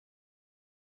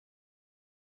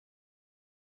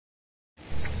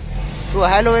So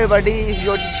hello everybody,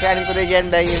 your channel Guyz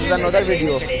and this is another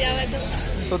video.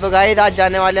 तो guys आज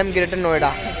जाने वाले हम ग्रेटर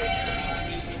नोएडा,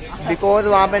 बिकॉज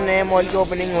वहाँ पे नए मॉल की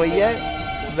ओपनिंग हुई है।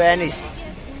 वेनिस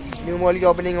न्यू मॉल की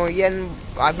ओपनिंग हुई है एंड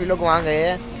काफ़ी लोग वहाँ गए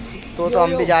हैं। तो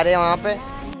हम भी जा रहे हैं वहाँ पे।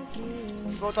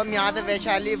 तो हम यहाँ से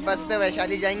वैशाली बस से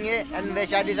वैशाली जाएंगे एंड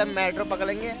वैशाली से मेट्रो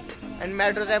पकड़ेंगे एंड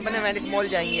मेट्रो से अपने वेनिस मॉल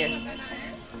जाएंगे।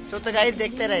 तो गाइस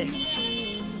देखते रहे।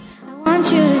 Want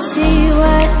you to see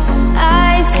what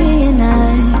I see in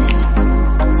us.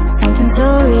 Something so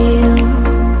real,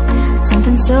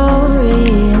 something so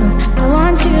real. I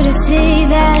want you to see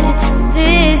that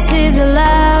this is a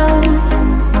love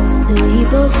that we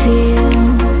both feel,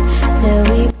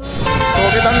 that we. तो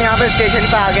अभी हम यहाँ पे station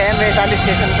पे आ गए हैं, Vaishali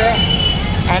station पे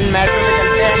and metro पे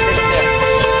चलते हैं, देखते हैं।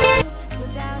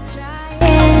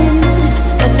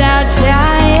 Without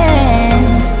trying,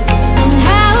 and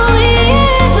how we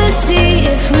ever see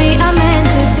if we are meant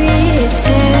to be. It's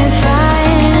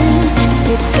terrifying,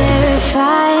 it's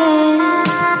terrifying.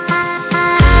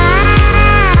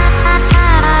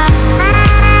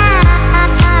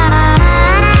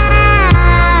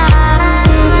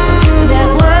 That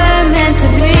we're meant to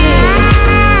be.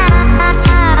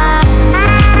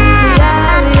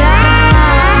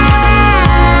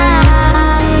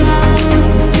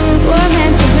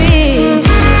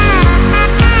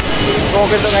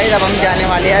 तो गाइस अब हम जाने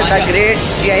वाले हैं the great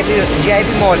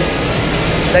GIP mall,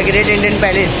 the great Indian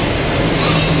palace.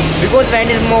 Because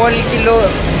Venice mall की लोग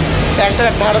sector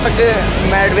 18 तक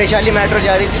Vaishali metro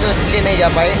जा रही थी, तो इसलिए नहीं जा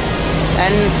पाए।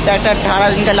 एंड सेक्टर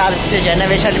 18 इनका लास्ट स्टेशन है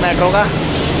वैशाली मेट्रो का,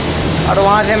 और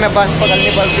वहाँ से हमें बस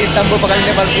पकड़नी पड़ती, टेम्पो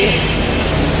पकड़नी पड़ती।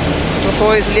 तो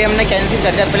इसलिए हमने कैंसिल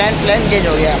कर दिया, प्लान चेंज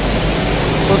हो गया।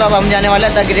 तो तब हम जाने वाले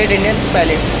हैं द ग्रेट इंडियन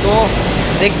पैलेस। तो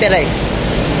देखते रहे।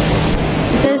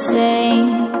 The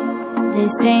same,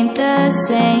 this ain't the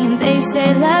same. They say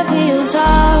love heals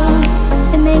all,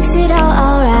 it makes it all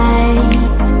alright.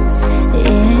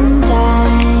 In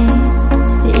time,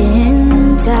 in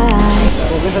time.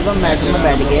 तो हम मेट्रो में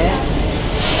बैठ गए हैं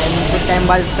एंड कुछ टाइम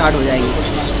बाद स्टार्ट हो जाएगी।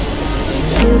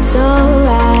 Feels so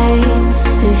right,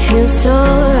 it feels so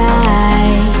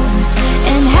right.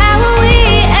 And how will we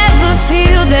ever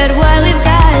feel that what we've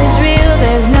got is real?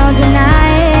 There's no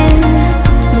denying,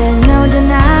 there's no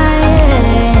denying.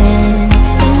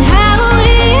 And how will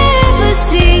we ever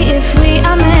see if we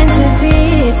are meant to be?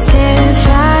 It's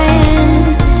terrifying,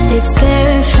 it's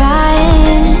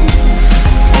terrifying.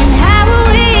 And how will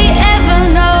we ever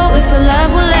know if the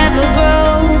love will ever grow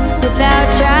without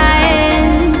trying,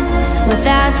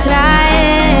 without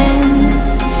trying?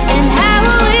 And how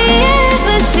will we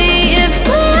ever see if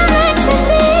we are meant to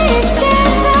be? It's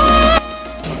terrifying.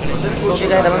 तो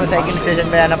क्या हमें second station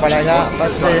पे आना पड़ेगा।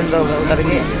 First station तो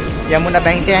उतरेंगे Yamuna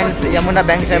bank से and Yamuna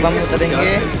bank से हम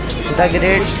उतरेंगे the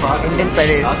great Indian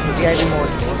palace GIP mall.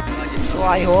 तो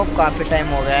आई होप काफ़ी टाइम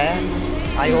हो गया है,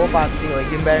 आई होप आपकी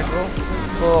होगी मेट्रो।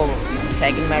 तो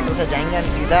सेकंड मेट्रो से जाएंगे एंड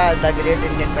सीधा द ग्रेट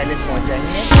इंडियन पैलेस पहुंच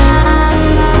जाएंगे।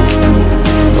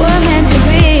 We're meant to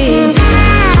be.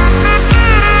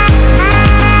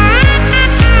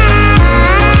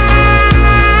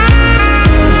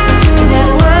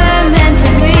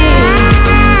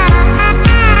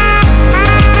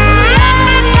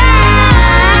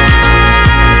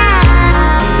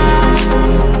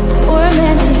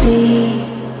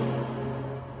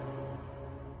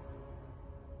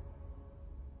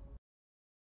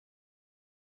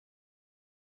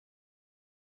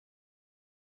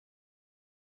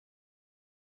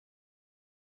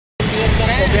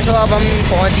 Okay, तो अब हम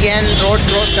पहुंच गए हैं, रोड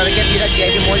क्रॉस करके सीधा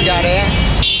जीआईपी मॉल जा रहे हैं।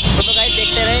 तो गाइस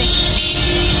देखते रहे।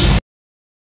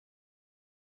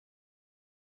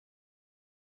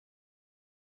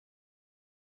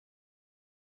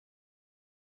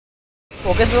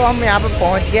 ओके, तो हम यहाँ पे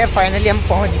पहुंच गए, फाइनली हम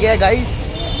पहुंच गए गाइस।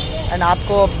 एंड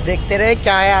आपको अब देखते रहे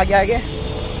क्या है आगे आगे।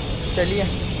 चलिए।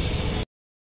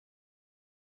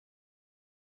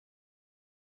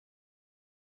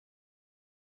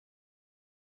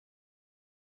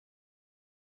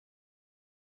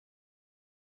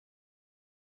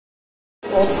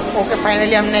 ओके,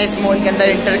 फाइनली हमने इस मॉल के अंदर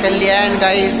एंटर कर लिया है एंड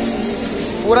गाइस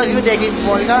पूरा व्यू देखिए इस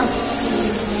मॉल का।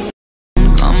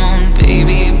 Come on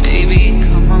baby, baby,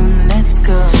 come on, let's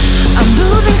go. I'm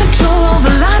losing control of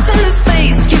the lights in the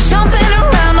space. Keep jumping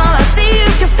around, all I see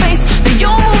is your face. Now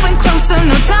you're moving closer,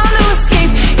 no time to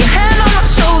escape. Your hand on my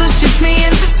shoulder shoots me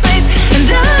into space. And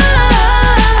I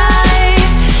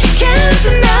can't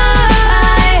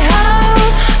deny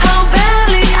how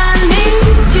badly I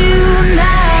need you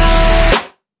now.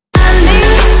 I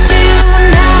need you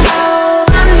now.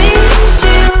 I need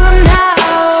you now.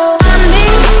 I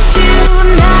need you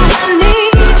now. I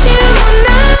need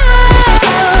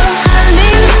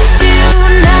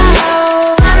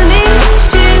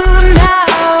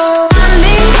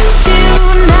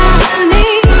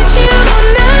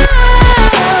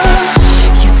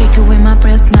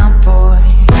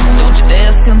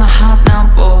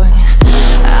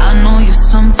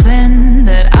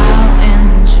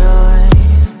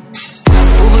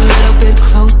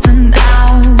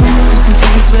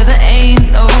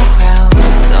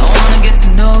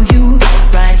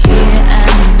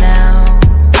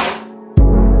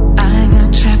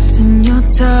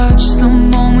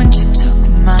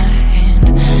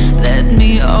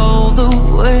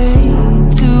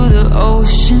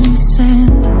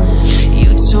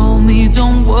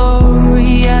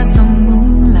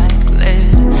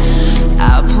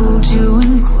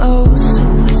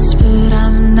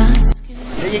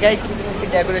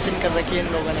decoration कर रखी है इन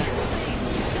लोगों ने,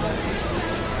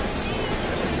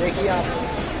 देखिए आप।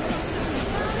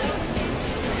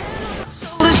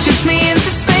 Shoots me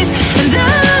into space, and I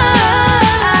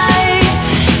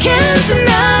can't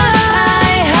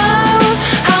deny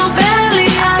how badly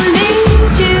I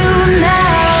need you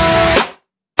now.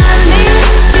 I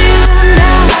need you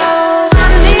now. I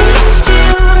need you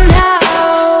now.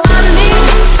 I need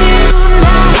you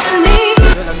now. I need.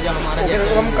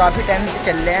 तो हम काफ़ी टाइम से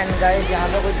चल रहे हैं गाइस, यहाँ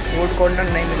पे कोई फूड कॉर्नर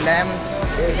नहीं मिल रहा है, हम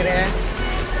देख रहे हैं,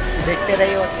 देखते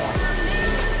रहिए। और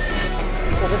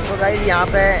क्या तो गाइस यहाँ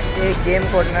पे एक गेम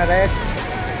कॉर्नर है,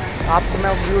 आपको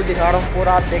मैं व्यू दिखा रहा हूँ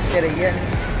पूरा, आप देखते रहिए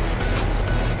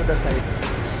उधर साइड।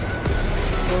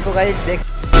 तो गाइस देख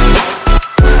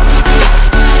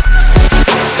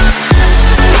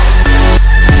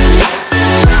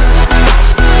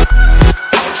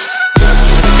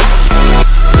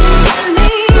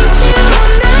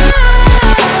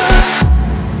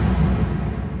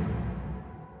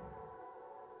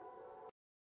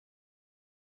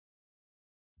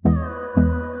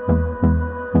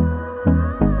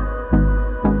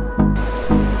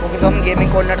तो हम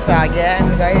गेमिंग कॉर्नर से आ गया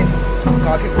है गाइस,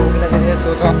 काफ़ी भूख लग रही है,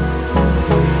 सो तो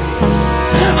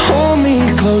Hold me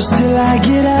close till I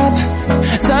get up.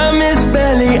 Time is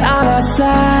barely on our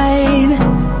side.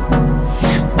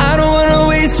 I don't wanna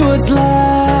waste what's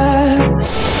left.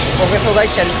 Okay so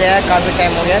guys चलते हैं, काफ़ी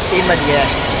टाइम हो गया, 3 बज गया है,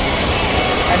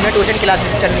 हमें ट्यूशन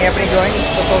क्लासेस करनी है अपनी ज्वाइन।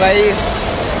 तो गाइस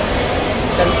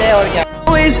चलते हैं और क्या।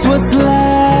 Waste what's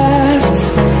left.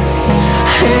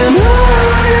 And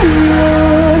on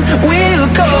we'll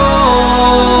go,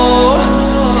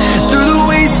 through the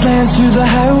wastelands, through the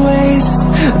highways,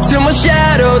 till my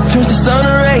shadow turns to sun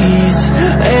rays.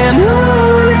 And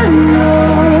on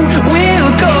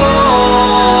we'll go,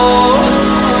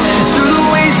 through the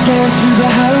wastelands, through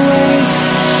the highways,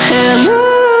 and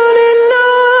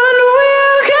on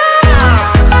we'll go.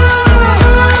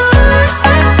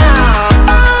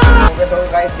 Okay so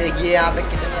guys देखिए यहाँ पे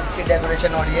कितनी अच्छी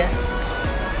decoration हो रही है,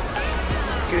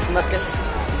 Christmas के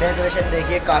decoration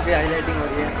देखिए, काफ़ी हाईलाइटिंग हो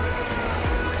रही है।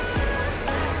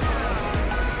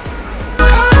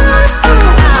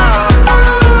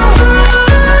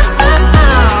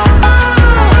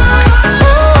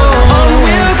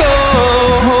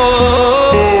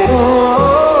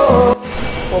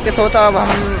 ओके सो तो अब हम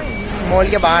मॉल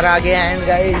के बाहर आ गए हैं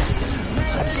गाइस,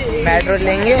 मेट्रो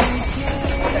लेंगे,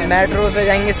 मेट्रो से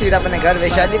जाएंगे सीधा अपने घर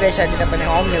वैशाली, वैशाली से अपने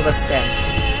home new bus stand.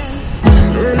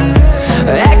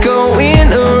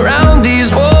 Echoing around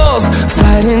these walls,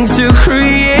 fighting to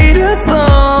create a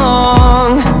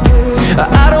song.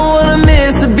 I don't wanna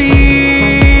miss a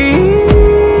beat.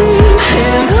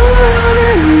 And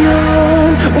on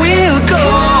we'll go,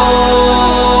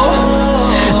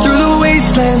 through the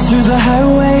wastelands, through the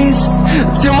highways,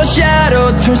 till my shadow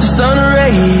turns to sun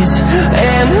rays.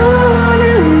 And on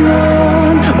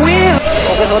we'll.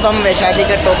 Okay तो हम वैशाली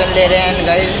का token ले रहे हैं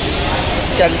guys,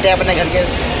 चलते हैं अपने घर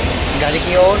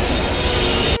की ओर।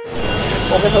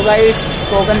 ओके तो गाइस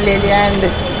टोकन ले लिया एंड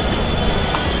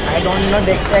आई डोंट नो,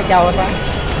 देखते हैं क्या होता है।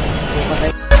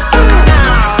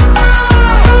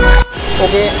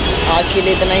 ओके आज के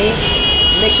लिए इतना ही।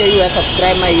 Make sure you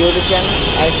subscribe my YouTube channel.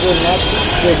 I C you next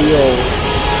video.